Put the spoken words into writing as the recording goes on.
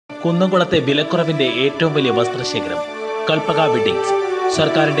കുന്നംകുളത്തെ വിലക്കുറവിന്റെ ഏറ്റവും വലിയ വസ്ത്രശേഖരം കൽപ്പക വെഡിങ്സ്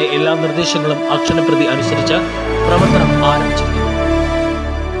സർക്കാരിന്റെ എല്ലാ നിർദ്ദേശങ്ങളും അക്ഷരപ്രതി അനുസരിച്ച് പ്രവർത്തനം ആരംഭിച്ചിരിക്കുന്നു.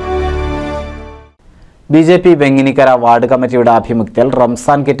 ബിജെപി വെങ്ങിനിക്കര വാർഡ് കമ്മിറ്റിയുടെ ആഭിമുഖ്യത്തിൽ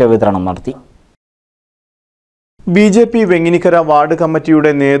റംസാൻ കിറ്റ് വിതരണം നടത്തി. ബിജെപി വെങ്ങിനിക്കര വാർഡ്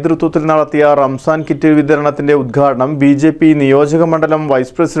കമ്മിറ്റിയുടെ നേതൃത്വത്തിൽ നടത്തിയ റംസാൻ കിറ്റ് വിതരണത്തിന്റെ ഉദ്ഘാടനം ബിജെപി നിയോജക മണ്ഡലം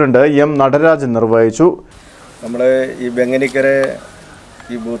വൈസ് പ്രസിഡന്റ് എം നടരാജൻ നിർവഹിച്ചു. നമ്മൾ ഈ വെങ്ങിനിക്കര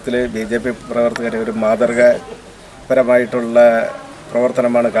ഈ ബൂത്തിൽ ബിജെപി പ്രവർത്തകർ ഒരു മാതൃകാപരമായിട്ടുള്ള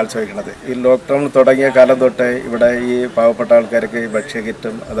പ്രവർത്തനമാണ് കാഴ്ചവെക്കുന്നത്. ഈ ലോക്ക്ഡൗൺ തുടങ്ങിയ കാലം തൊട്ട് ഇവിടെ ഈ പാവപ്പെട്ട ആൾക്കാർക്ക്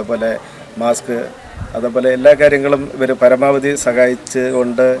ഭക്ഷ്യകിറ്റും അതുപോലെ മാസ്ക് അതുപോലെ എല്ലാ കാര്യങ്ങളും ഇവർ പരമാവധി സഹായിച്ച്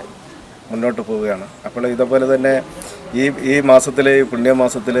കൊണ്ട് മുന്നോട്ട് പോവുകയാണ്. അപ്പോൾ ഇതുപോലെ തന്നെ ഈ മാസത്തിൽ ഈ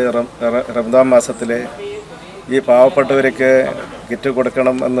പുണ്യമാസത്തിൽ റംദാൻ മാസത്തിൽ ഈ പാവപ്പെട്ടവർക്ക് കിറ്റ്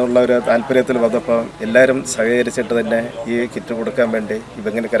കൊടുക്കണം എന്നുള്ള ഒരു താല്പര്യത്തിൽ വന്നപ്പോൾ എല്ലാവരും സഹകരിച്ചിട്ട് തന്നെ ഈ കിറ്റ് കൊടുക്കാൻ വേണ്ടി ഈ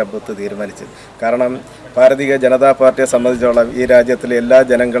വെങ്ങിനിക്കര ബൂത്ത് തീരുമാനിച്ചു. കാരണം ഭാരതീയ ജനതാ പാർട്ടിയെ സംബന്ധിച്ചോളം ഈ രാജ്യത്തിലെ എല്ലാ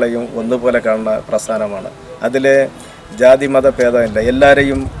ജനങ്ങളെയും ഒന്നുപോലെ കാണുന്ന പ്രസ്ഥാനമാണ്. അതിൽ ജാതി മത ഭേദമില്ല.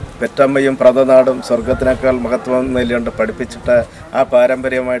 എല്ലാവരെയും പെറ്റമ്മയും പ്രഥനാടും സ്വർഗത്തിനേക്കാൾ മഹത്വം നൽകിക്കൊണ്ട് പഠിപ്പിച്ചിട്ട് ആ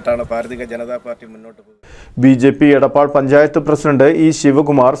പാരമ്പര്യമായിട്ടാണ് ഭാരതീയ ജനതാ പാർട്ടി മുന്നോട്ട് പോകുന്നത്. BJP Edappal panchayat president E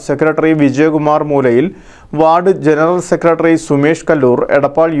Shivakumar, secretary Vijayakumar മൂലയിൽ, ward general secretary Sumesh Kallur,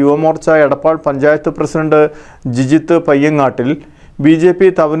 Edappal Yuva Morcha Edappal panchayat president Jijith പയ്യങ്ങാട്ടിൽ, BJP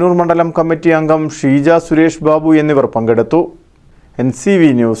Thavanur മണ്ഡലം കമ്മിറ്റി അംഗം ഷീജ സുരേഷ് ബാബു എന്നിവർ പങ്കെടുത്തു.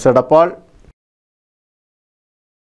 NCV news Edappal.